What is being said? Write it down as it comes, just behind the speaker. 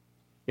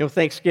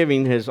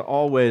Thanksgiving has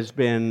always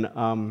been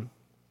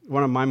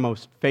one of my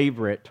most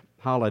favorite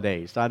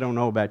holidays. I don't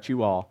know about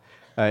you all.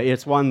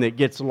 It's one that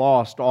gets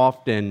lost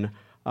often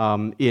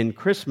in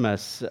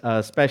Christmas,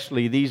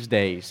 especially these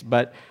days.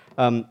 But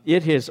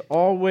it has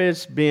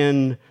always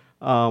been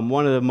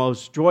one of the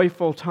most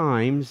joyful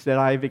times that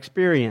I've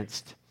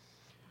experienced.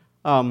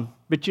 But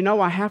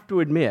I have to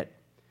admit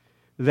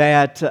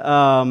that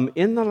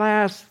in the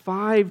last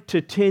 5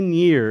 to 10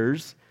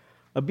 years,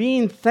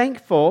 being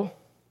thankful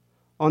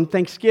on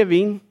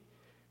Thanksgiving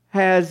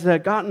has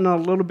gotten a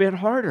little bit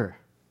harder.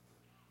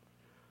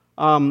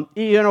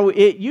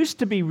 It used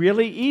to be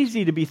really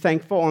easy to be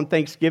thankful on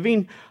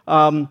Thanksgiving.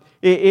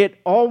 It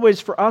always,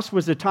 for us,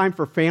 was a time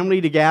for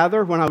family to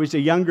gather. When I was a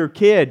younger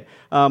kid,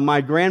 my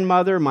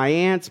grandmother, my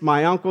aunts,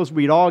 my uncles,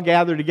 we'd all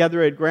gather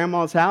together at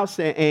Grandma's house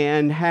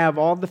and have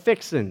all the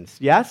fixins,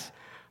 yes?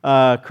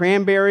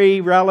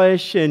 Cranberry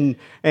relish and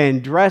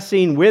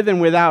dressing with and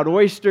without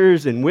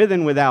oysters and with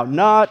and without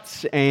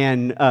nuts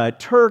and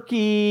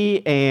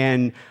turkey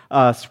and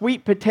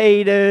sweet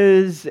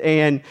potatoes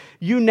and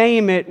you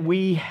name it,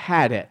 we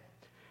had it.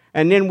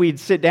 And then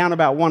we'd sit down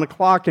about 1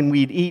 o'clock and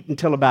we'd eat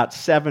until about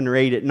 7 or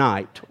 8 at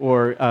night,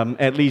 or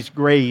at least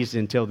graze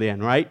until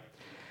then, right?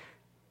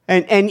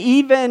 And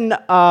even,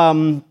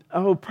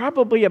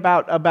 probably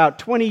about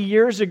 20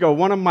 years ago,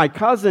 one of my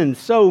cousins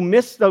so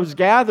missed those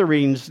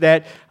gatherings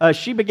that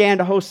she began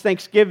to host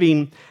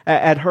Thanksgiving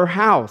at her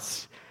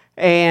house.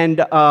 And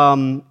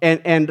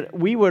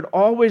we would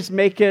always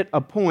make it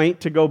a point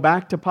to go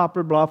back to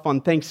Poplar Bluff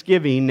on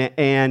Thanksgiving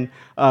and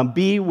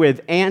be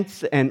with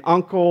aunts and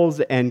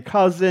uncles and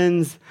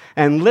cousins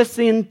and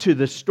listen to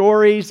the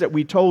stories that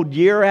we told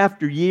year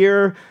after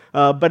year.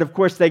 But of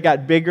course, they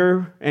got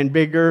bigger and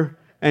bigger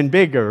and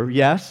bigger,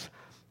 yes,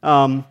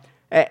 and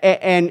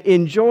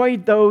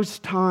enjoyed those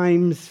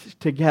times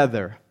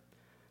together.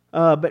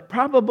 But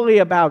probably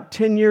about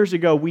 10 years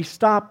ago, we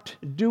stopped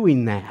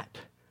doing that.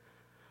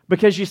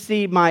 Because you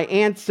see, my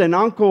aunts and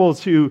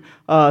uncles who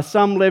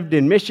some lived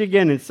in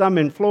Michigan and some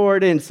in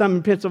Florida and some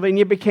in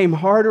Pennsylvania, it became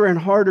harder and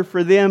harder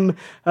for them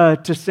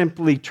to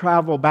simply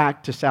travel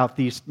back to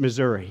southeast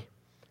Missouri.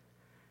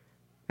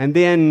 And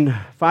then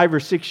 5 or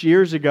 6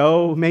 years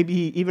ago,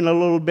 maybe even a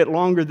little bit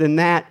longer than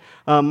that,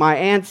 my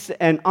aunts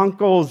and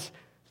uncles,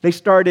 they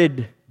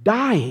started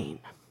dying.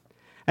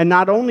 And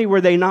not only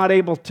were they not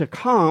able to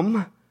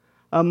come,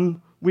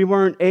 we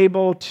weren't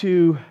able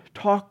to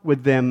talk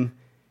with them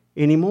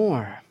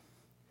anymore.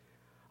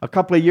 A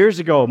couple of years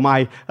ago,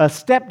 my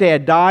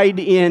stepdad died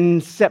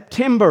in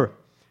September,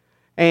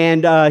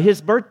 and his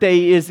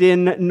birthday is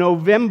in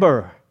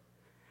November.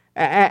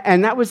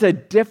 And that was a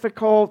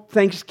difficult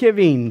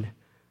Thanksgiving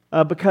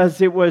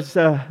because it was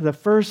the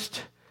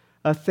first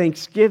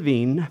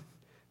Thanksgiving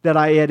that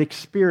I had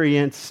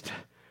experienced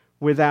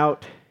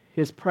without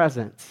his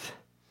presence.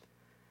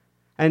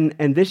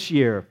 And this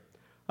year,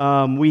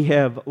 we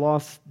have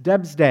lost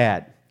Deb's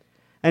dad.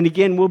 And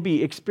again, we'll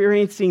be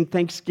experiencing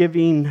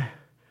Thanksgiving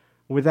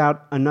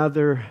without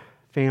another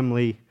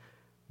family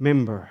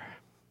member.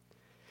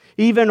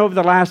 Even over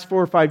the last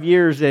 4 or 5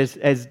 years,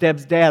 as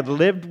Deb's dad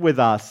lived with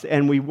us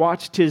and we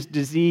watched his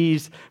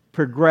disease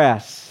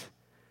progress,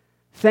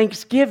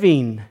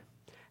 Thanksgiving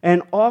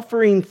and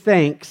offering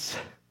thanks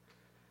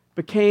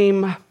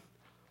became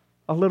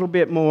a little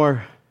bit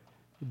more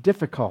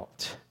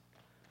difficult.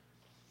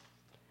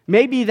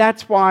 Maybe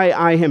that's why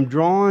I am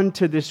drawn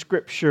to this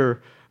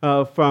scripture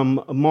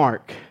from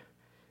Mark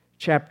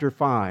chapter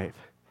 5.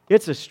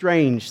 It's a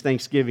strange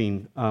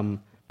Thanksgiving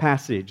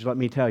passage, let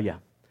me tell you.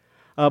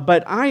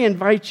 But I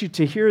invite you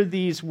to hear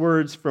these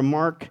words from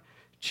Mark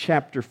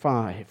chapter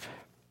 5,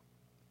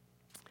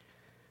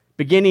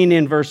 beginning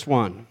in verse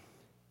 1.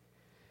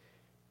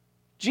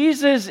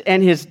 Jesus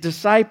and his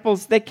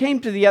disciples, they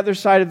came to the other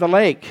side of the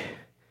lake,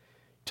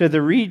 to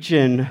the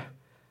region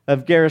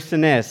of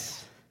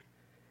Gerasenes.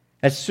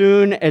 As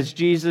soon as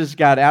Jesus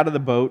got out of the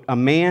boat, a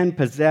man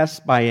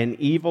possessed by an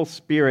evil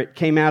spirit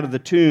came out of the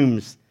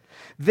tombs.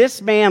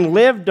 This man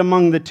lived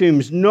among the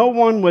tombs. No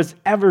one was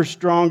ever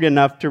strong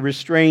enough to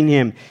restrain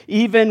him,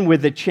 even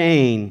with a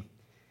chain.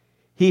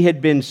 He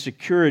had been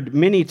secured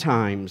many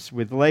times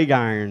with leg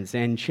irons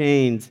and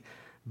chains,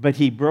 but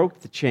he broke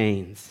the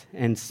chains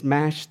and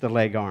smashed the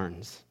leg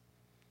irons.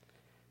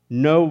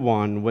 No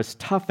one was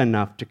tough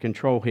enough to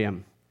control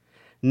him.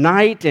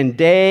 Night and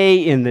day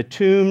in the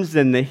tombs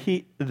and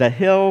the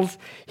hills,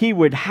 he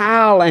would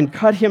howl and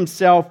cut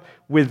himself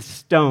with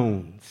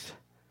stones.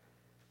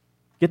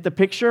 Get the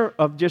picture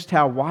of just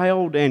how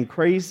wild and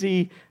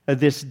crazy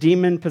this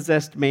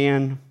demon-possessed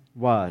man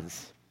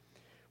was.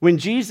 When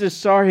Jesus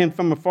saw him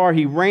from afar,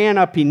 he ran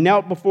up, he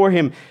knelt before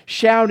him,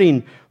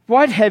 shouting,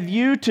 "What have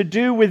you to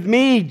do with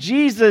me,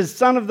 Jesus,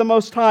 Son of the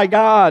Most High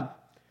God?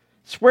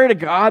 Swear to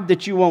God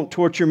that you won't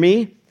torture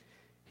me."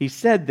 He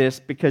said this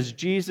because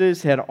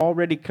Jesus had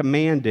already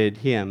commanded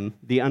him,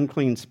 the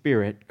unclean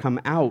spirit, come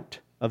out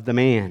of the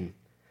man.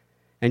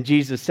 And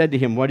Jesus said to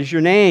him, "What is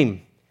your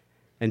name?"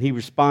 And he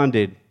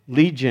responded,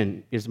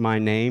 "Legion is my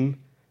name,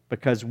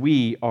 because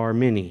we are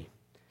many."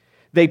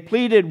 They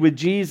pleaded with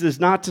Jesus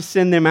not to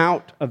send them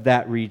out of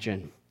that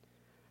region.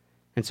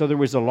 And so there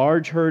was a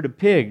large herd of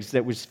pigs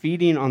that was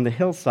feeding on the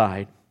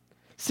hillside.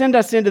 "Send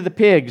us into the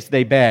pigs,"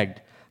 they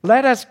begged.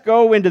 "Let us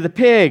go into the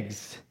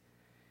pigs."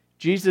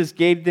 Jesus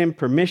gave them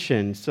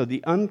permission, so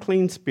the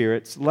unclean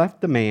spirits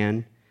left the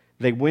man.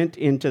 They went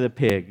into the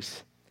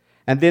pigs.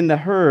 And then the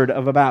herd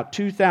of about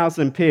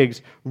 2,000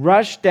 pigs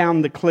rushed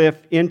down the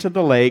cliff into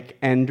the lake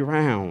and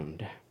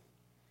drowned.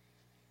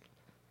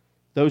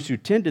 Those who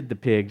tended the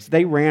pigs,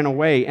 they ran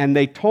away, and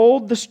they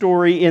told the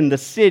story in the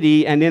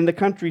city and in the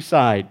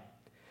countryside.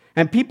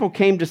 And people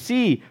came to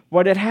see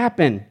what had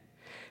happened.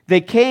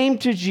 They came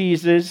to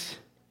Jesus,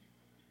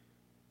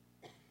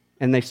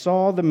 and they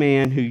saw the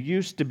man who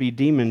used to be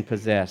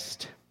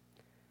demon-possessed.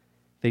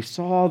 They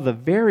saw the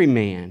very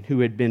man who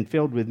had been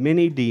filled with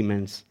many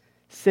demons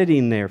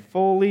sitting there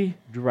fully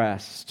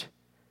dressed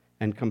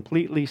and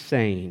completely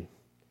sane,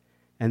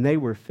 and they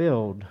were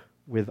filled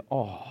with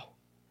awe.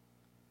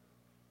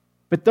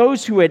 But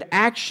those who had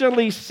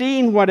actually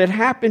seen what had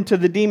happened to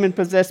the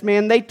demon-possessed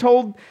man, they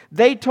told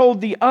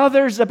the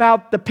others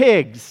about the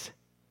pigs.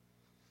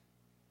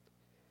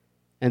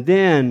 And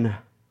then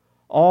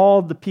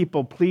all the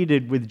people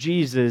pleaded with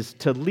Jesus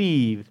to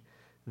leave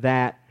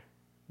that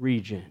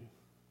region.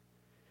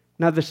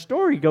 Now the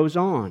story goes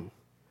on.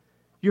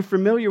 You're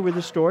familiar with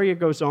the story. It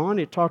goes on.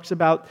 It talks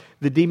about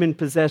the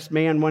demon-possessed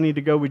man wanting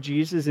to go with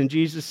Jesus and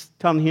Jesus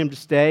telling him to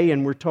stay,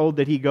 and we're told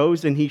that he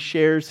goes and he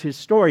shares his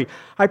story.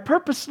 I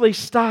purposely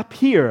stop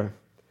here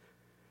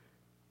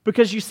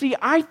because, you see,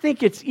 I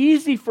think it's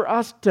easy for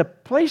us to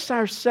place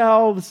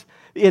ourselves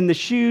in the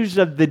shoes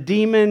of the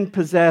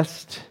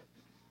demon-possessed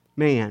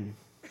man.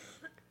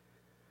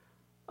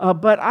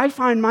 But I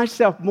find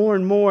myself more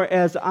and more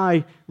as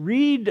I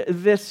read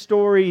this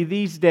story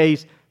these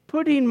days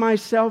putting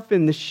myself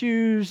in the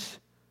shoes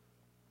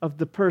of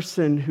the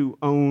person who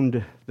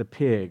owned the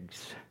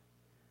pigs.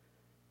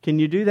 Can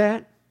you do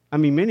that? I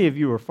mean, many of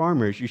you are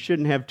farmers. You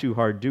shouldn't have too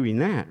hard doing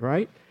that,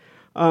 right?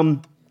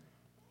 Can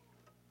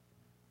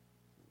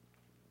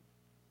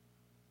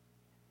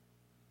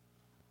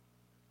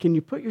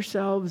you put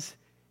yourselves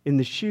in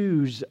the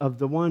shoes of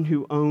the one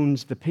who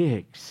owns the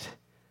pigs?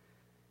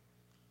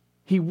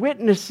 He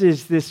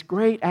witnesses this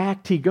great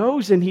act. He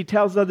goes and he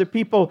tells other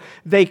people.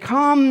 They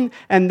come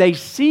and they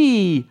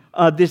see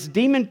this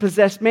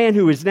demon-possessed man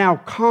who is now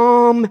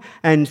calm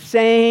and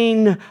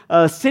sane,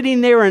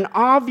 sitting there and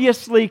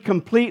obviously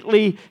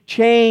completely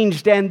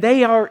changed, and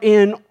they are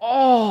in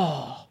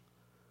awe.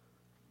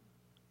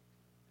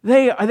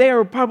 They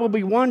are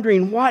probably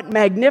wondering what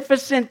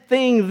magnificent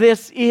thing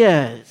this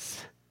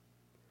is.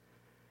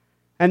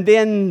 And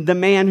then the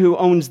man who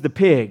owns the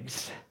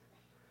pigs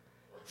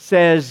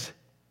says,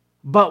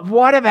 "But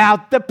what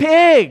about the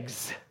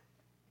pigs?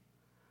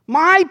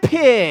 My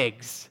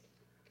pigs,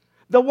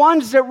 the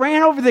ones that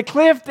ran over the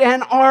cliff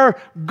and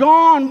are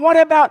gone. What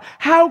about,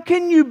 how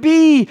can you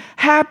be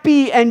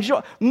happy and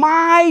joy?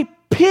 My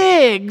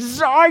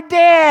pigs are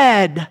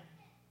dead."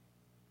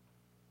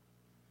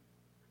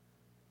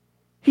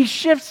 He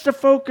shifts the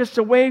focus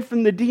away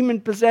from the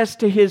demon-possessed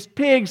to his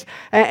pigs.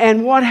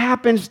 And what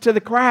happens to the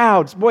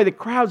crowds? Boy, the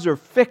crowds are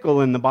fickle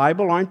in the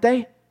Bible, aren't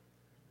they?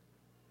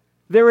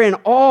 They're in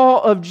awe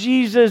of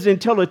Jesus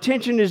until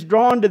attention is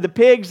drawn to the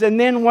pigs. And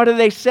then what do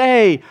they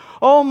say?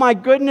 "Oh my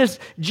goodness,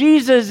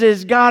 Jesus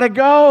has got to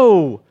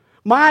go.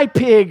 My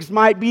pigs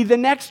might be the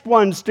next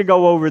ones to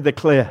go over the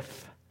cliff."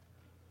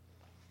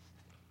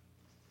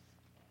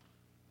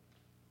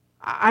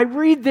 I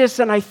read this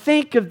and I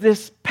think of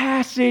this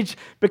passage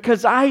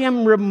because I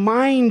am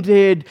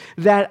reminded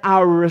that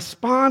our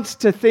response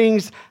to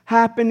things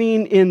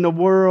happening in the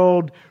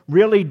world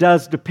really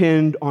does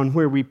depend on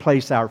where we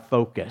place our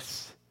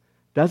focus,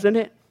 doesn't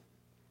it?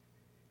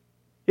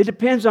 It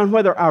depends on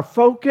whether our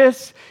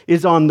focus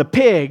is on the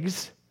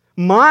pigs,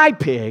 my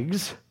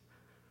pigs,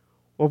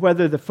 or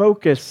whether the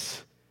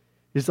focus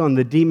is on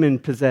the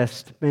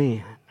demon-possessed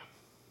man.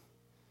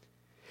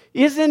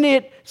 Isn't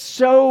it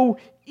so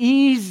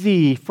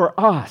easy for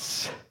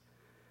us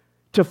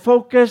to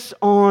focus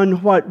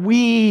on what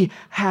we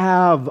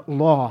have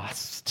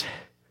lost?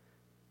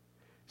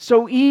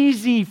 So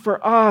easy for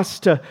us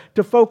to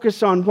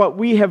focus on what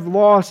we have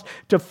lost,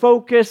 to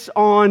focus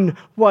on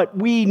what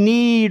we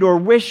need or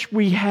wish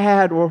we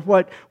had or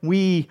what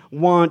we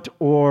want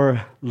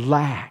or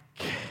lack.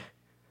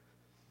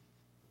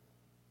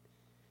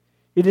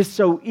 It is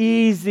so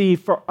easy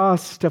for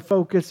us to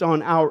focus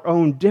on our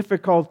own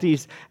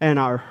difficulties and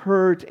our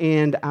hurt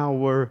and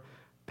our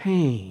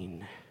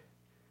pain.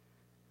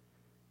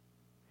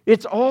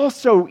 It's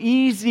also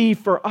easy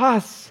for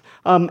us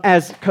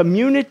as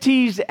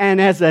communities and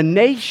as a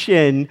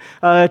nation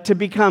to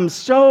become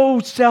so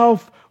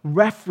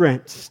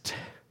self-referenced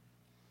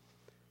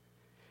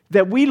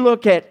that we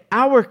look at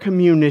our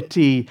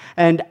community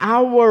and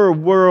our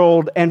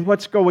world and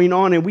what's going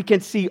on, and we can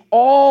see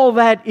all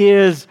that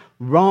is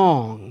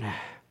wrong,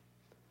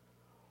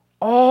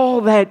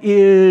 all that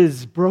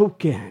is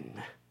broken.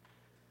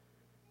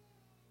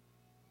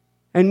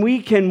 And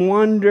we can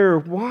wonder,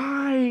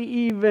 why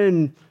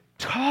even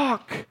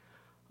talk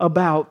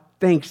about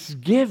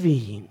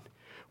thanksgiving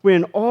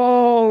when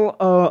all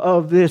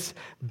of this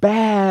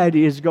bad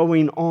is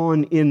going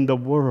on in the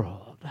world?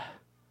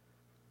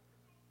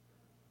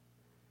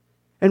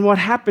 And what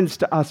happens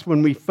to us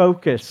when we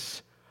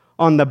focus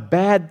on the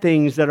bad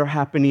things that are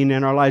happening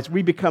in our lives?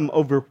 We become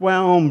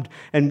overwhelmed,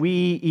 and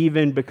we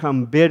even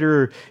become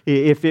bitter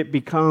if it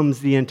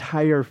becomes the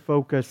entire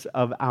focus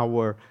of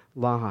our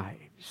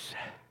lives.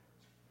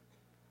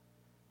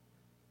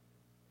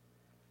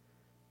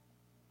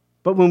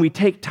 But when we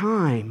take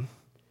time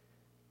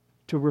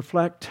to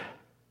reflect,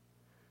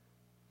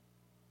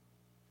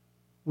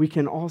 we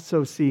can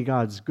also see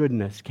God's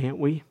goodness, can't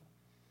we?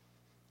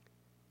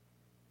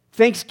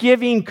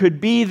 Thanksgiving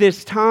could be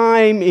this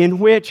time in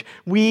which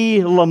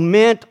we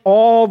lament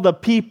all the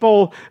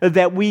people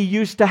that we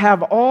used to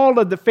have, all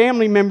of the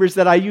family members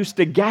that I used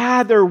to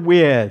gather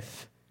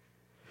with.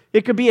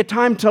 It could be a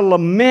time to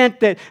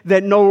lament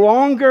that no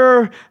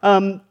longer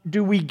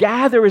do we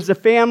gather as a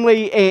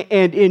family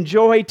and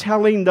enjoy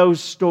telling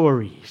those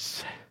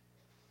stories.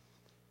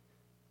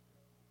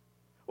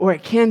 Or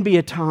it can be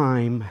a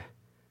time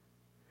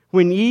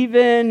when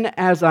even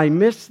as I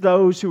miss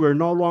those who are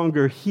no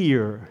longer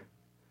here,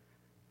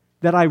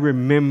 that I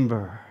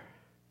remember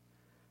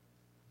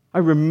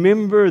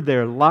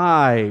their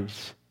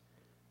lives.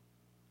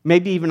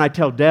 Maybe even I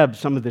tell Deb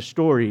some of the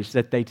stories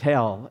that they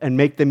tell and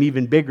make them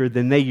even bigger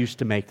than they used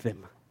to make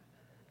them.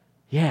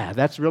 Yeah,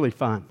 that's really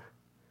fun.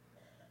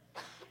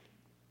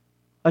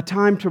 A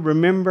time to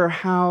remember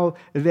how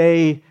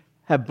they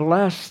have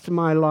blessed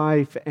my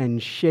life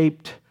and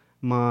shaped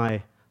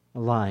my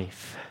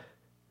life.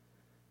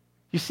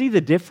 You see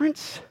the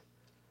difference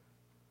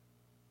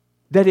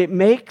that it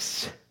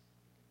makes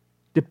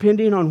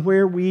depending on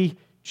where we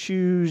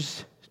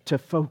choose to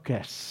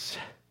focus.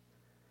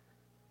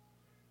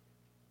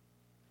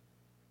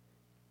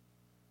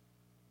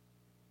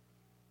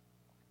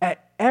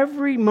 At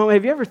every moment,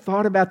 have you ever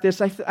thought about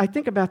this? I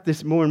think about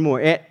this more and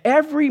more. At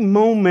every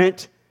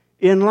moment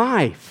in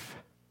life,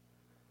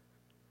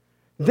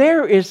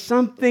 there is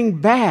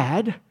something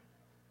bad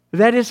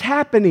that is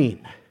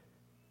happening.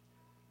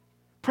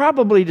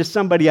 Probably to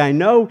somebody I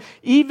know,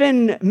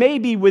 even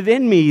maybe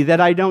within me that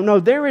I don't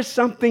know. There is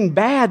something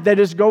bad that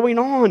is going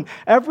on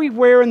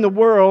everywhere in the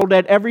world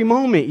at every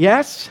moment,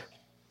 yes?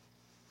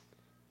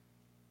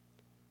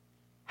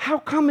 How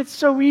come it's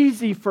so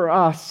easy for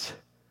us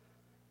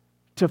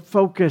to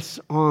focus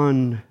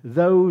on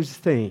those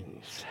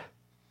things?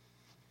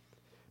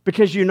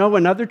 Because you know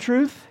another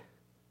truth?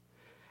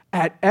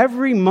 At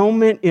every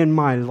moment in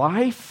my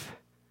life,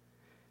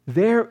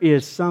 there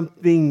is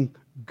something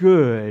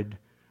good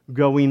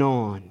going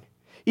on.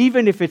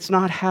 Even if it's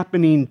not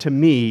happening to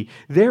me,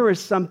 there is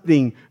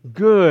something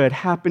good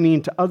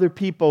happening to other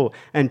people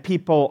and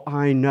people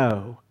I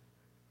know.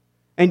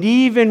 And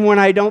even when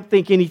I don't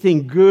think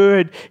anything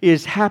good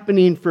is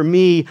happening for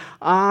me,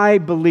 I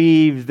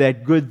believe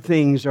that good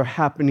things are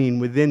happening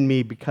within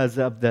me because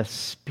of the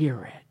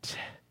Spirit.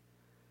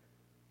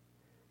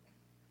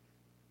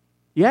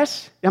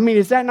 Yes? I mean,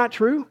 is that not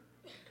true?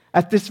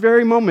 At this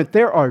very moment,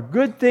 there are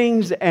good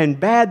things and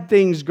bad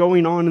things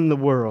going on in the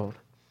world.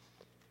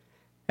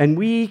 And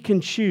we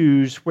can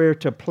choose where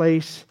to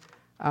place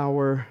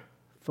our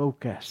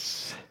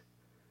focus.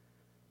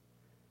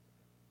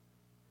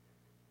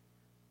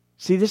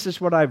 See, this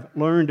is what I've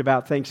learned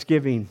about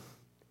Thanksgiving.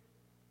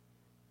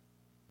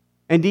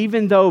 And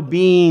even though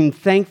being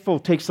thankful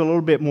takes a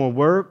little bit more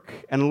work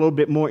and a little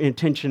bit more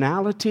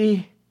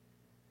intentionality,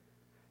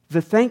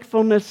 the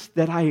thankfulness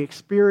that I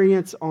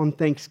experience on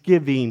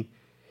Thanksgiving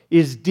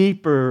is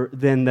deeper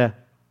than the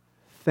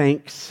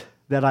thanks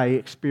that I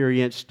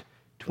experienced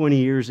 20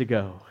 years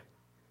ago.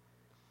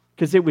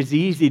 Because it was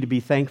easy to be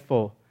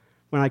thankful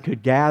when I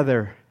could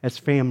gather as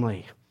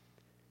family.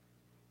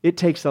 It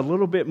takes a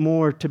little bit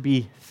more to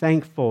be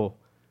thankful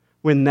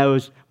when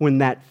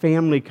that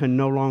family can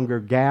no longer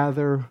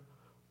gather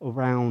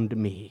around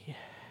me.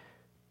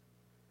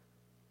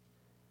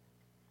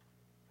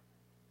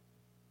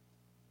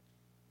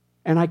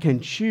 And I can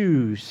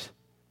choose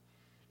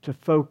to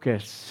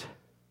focus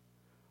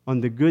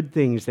on the good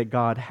things that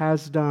God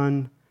has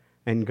done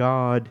and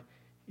God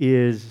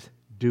is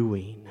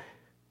doing.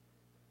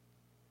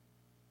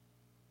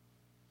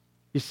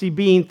 You see,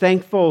 being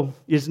thankful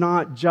is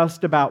not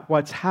just about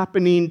what's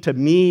happening to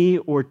me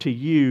or to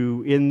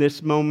you in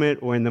this moment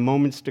or in the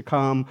moments to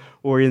come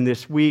or in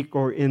this week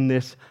or in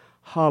this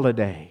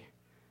holiday.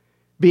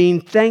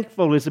 Being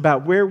thankful is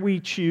about where we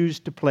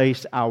choose to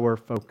place our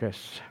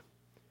focus.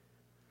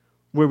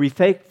 Where we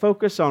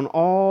focus on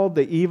all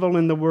the evil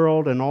in the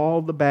world and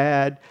all the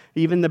bad,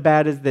 even the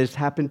bad that has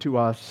happened to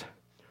us,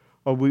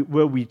 or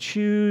will we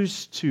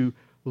choose to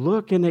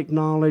look and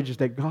acknowledge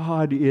that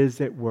God is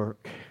at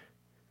work?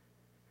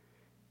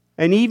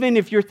 And even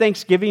if your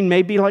Thanksgiving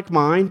may be like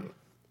mine,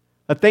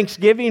 a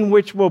Thanksgiving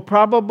which will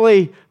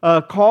probably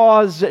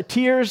cause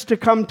tears to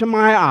come to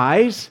my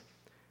eyes,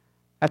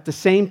 at the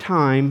same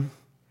time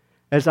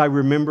as I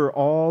remember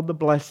all the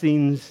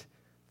blessings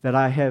that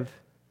I have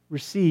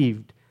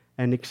received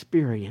and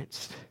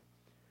experienced,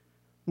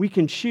 we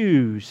can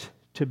choose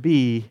to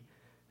be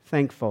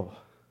thankful.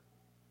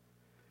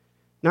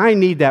 Now, I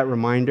need that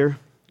reminder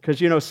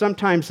because,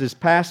 sometimes as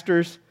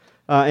pastors,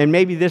 and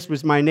maybe this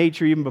was my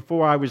nature even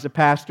before I was a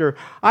pastor,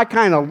 I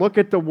kind of look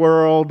at the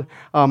world,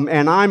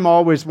 and I'm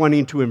always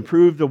wanting to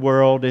improve the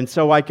world, and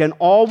so I can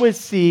always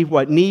see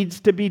what needs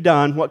to be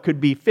done, what could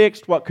be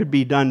fixed, what could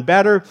be done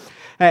better,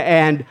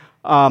 and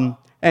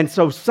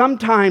so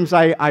sometimes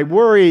I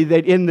worry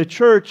that in the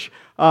church,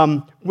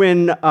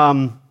 when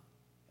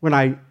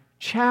I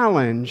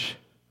challenge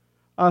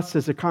us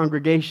as a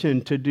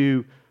congregation to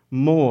do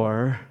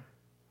more,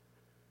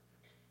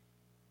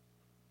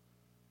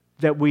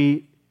 that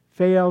we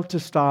fail to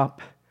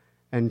stop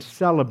and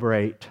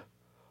celebrate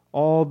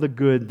all the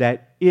good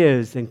that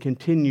is and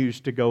continues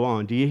to go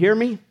on. Do you hear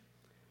me?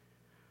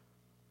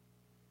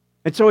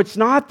 And so it's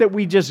not that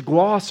we just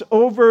gloss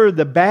over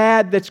the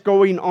bad that's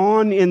going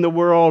on in the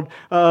world,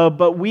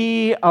 but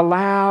we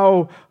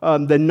allow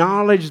the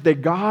knowledge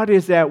that God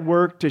is at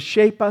work to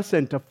shape us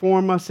and to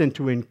form us and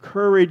to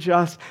encourage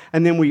us,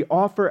 and then we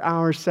offer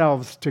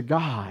ourselves to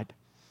God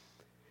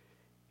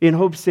in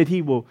hopes that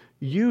He will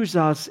use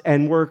us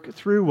and work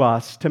through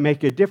us to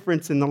make a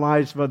difference in the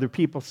lives of other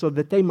people so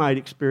that they might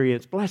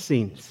experience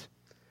blessings,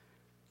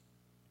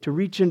 to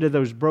reach into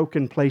those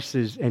broken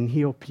places and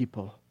heal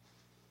people.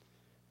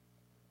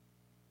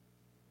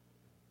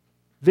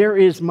 There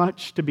is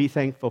much to be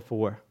thankful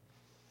for.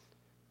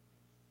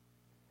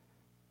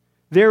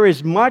 There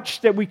is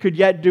much that we could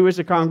yet do as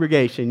a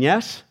congregation,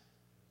 yes?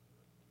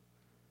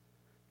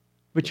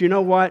 But you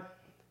know what?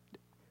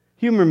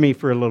 Humor me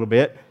for a little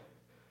bit.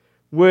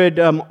 Would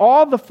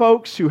all the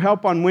folks who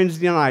help on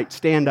Wednesday night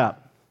stand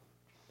up?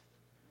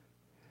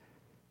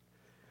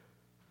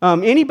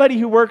 Anybody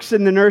who works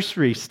in the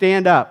nursery,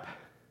 stand up.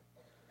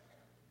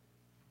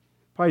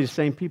 Probably the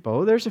same people.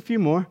 Oh, there's a few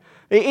more.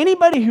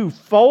 Anybody who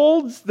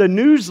folds the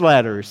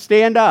newsletter,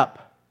 stand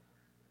up.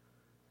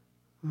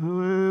 I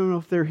don't know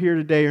if they're here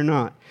today or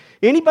not.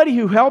 Anybody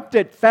who helped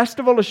at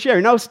Festival of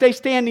Sharing? No, stay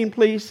standing,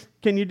 please.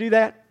 Can you do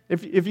that?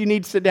 If you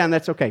need to sit down,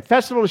 that's okay.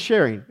 Festival of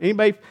Sharing.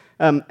 Anybody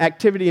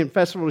activity in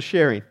Festival of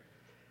Sharing?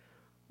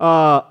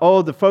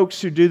 The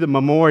folks who do the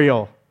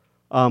memorial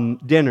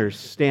dinners,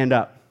 stand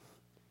up.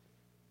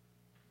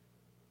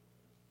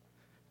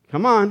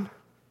 Come on.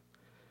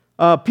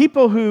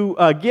 People who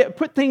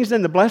put things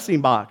in the blessing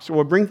box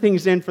or bring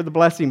things in for the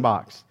blessing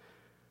box,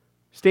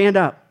 stand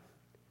up.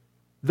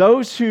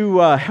 Those who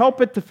help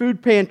at the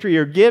food pantry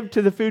or give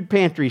to the food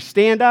pantry,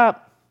 stand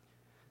up.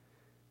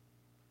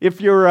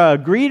 If you're a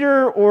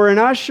greeter or an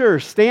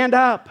usher, stand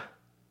up.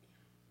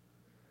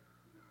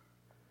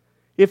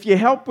 If you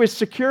help with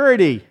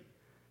security,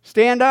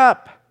 stand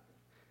up.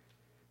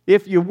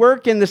 If you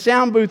work in the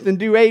sound booth and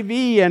do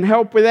AV and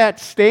help with that,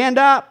 stand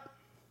up.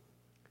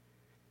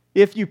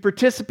 If you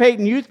participate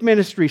in youth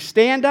ministry,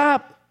 stand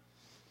up.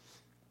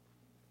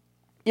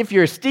 If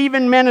you're a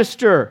Stephen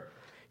minister,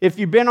 if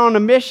you've been on a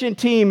mission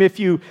team, if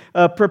you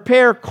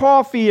prepare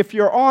coffee, if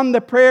you're on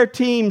the prayer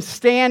team,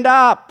 stand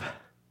up.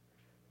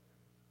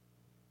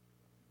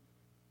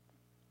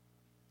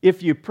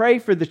 If you pray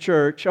for the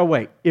church,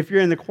 if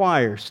you're in the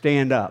choir,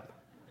 stand up.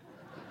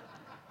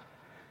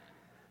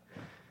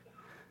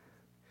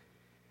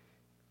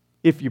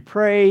 If you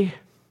pray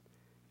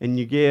and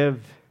you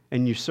give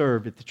and you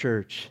serve at the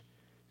church,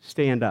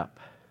 stand up.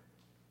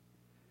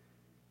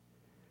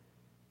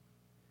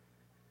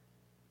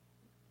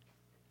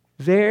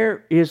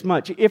 There is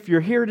much. If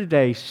you're here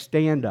today,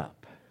 stand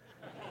up.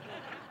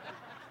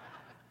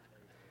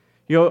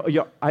 I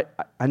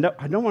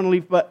don't want to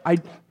leave, but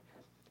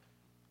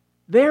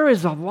there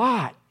is a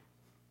lot.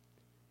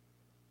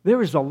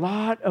 There is a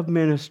lot of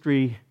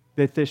ministry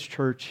that this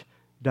church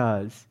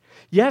does.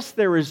 Yes,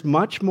 there is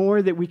much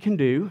more that we can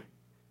do,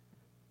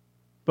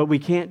 but we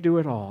can't do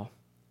it all.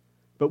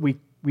 But we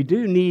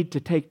do need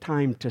to take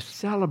time to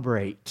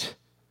celebrate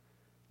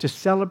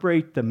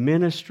the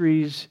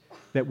ministries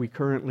that we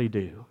currently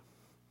do.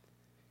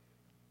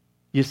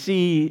 You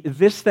see,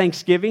 this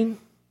Thanksgiving,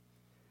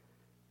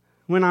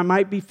 when I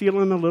might be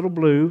feeling a little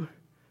blue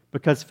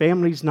because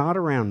family's not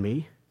around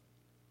me,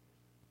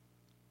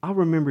 I'll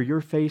remember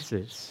your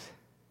faces.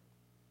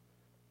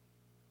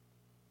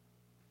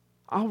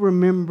 I'll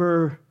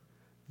remember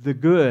the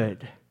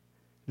good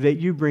that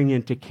you bring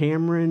into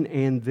Cameron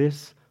and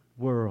this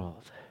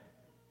world.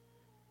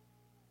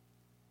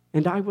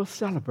 And I will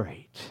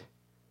celebrate.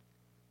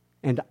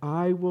 And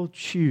I will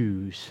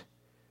choose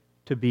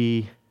to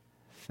be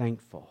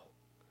thankful.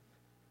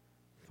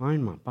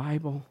 Find my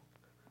Bible.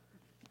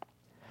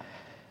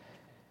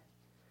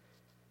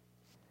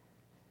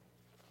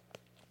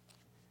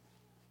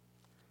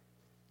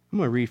 I'm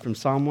going to read from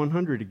Psalm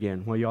 100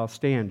 again while y'all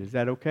stand. Is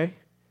that okay?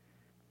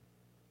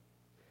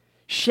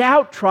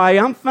 Shout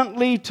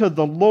triumphantly to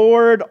the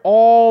Lord,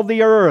 all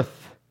the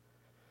earth.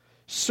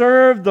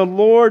 Serve the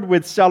Lord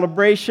with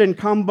celebration.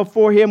 Come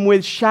before Him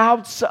with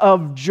shouts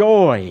of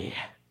joy.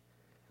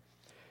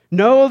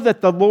 Know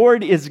that the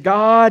Lord is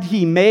God.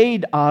 He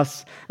made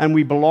us, and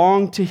we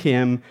belong to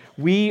Him.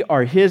 We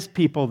are His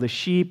people, the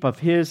sheep of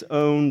His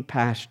own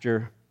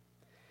pasture.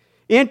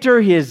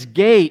 Enter His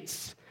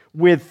gates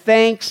with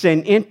thanks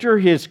and enter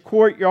his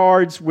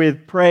courtyards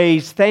with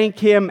praise. Thank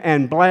him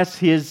and bless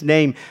his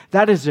name.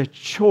 That is a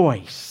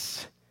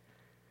choice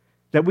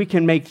that we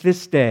can make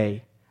this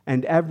day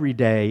and every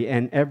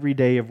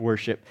day of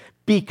worship,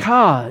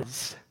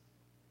 because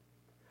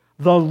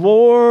the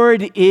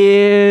Lord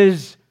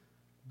is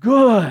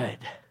good.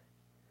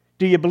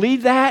 Do you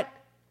believe that?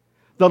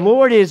 The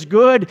Lord is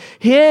good.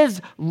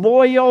 His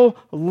loyal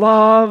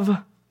love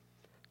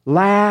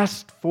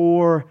lasts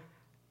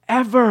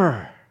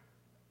forever.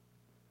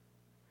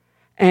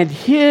 And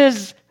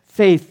his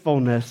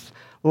faithfulness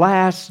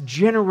lasts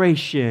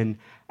generation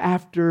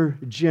after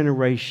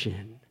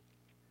generation.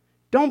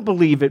 Don't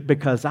believe it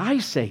because I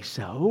say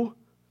so.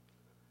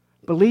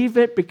 Believe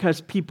it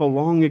because people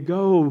long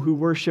ago who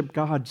worship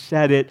God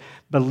said it.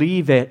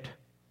 Believe it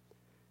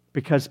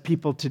because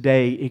people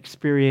today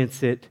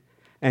experience it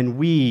and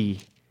we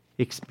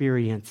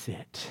experience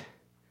it.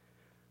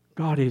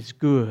 God is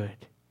good.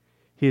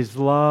 His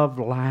love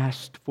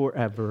lasts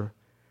forever,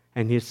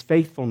 and his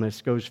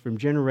faithfulness goes from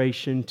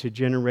generation to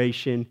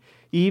generation.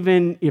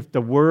 Even if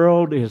the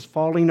world is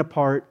falling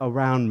apart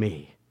around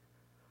me,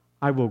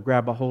 I will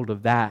grab a hold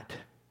of that,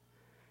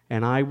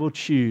 and I will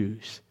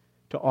choose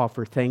to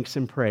offer thanks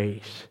and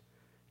praise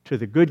to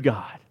the good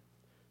God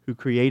who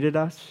created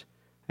us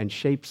and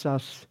shapes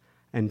us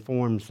and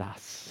forms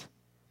us.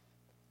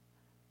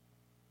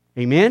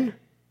 Amen? Amen.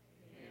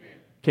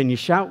 Can you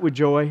shout with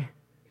joy?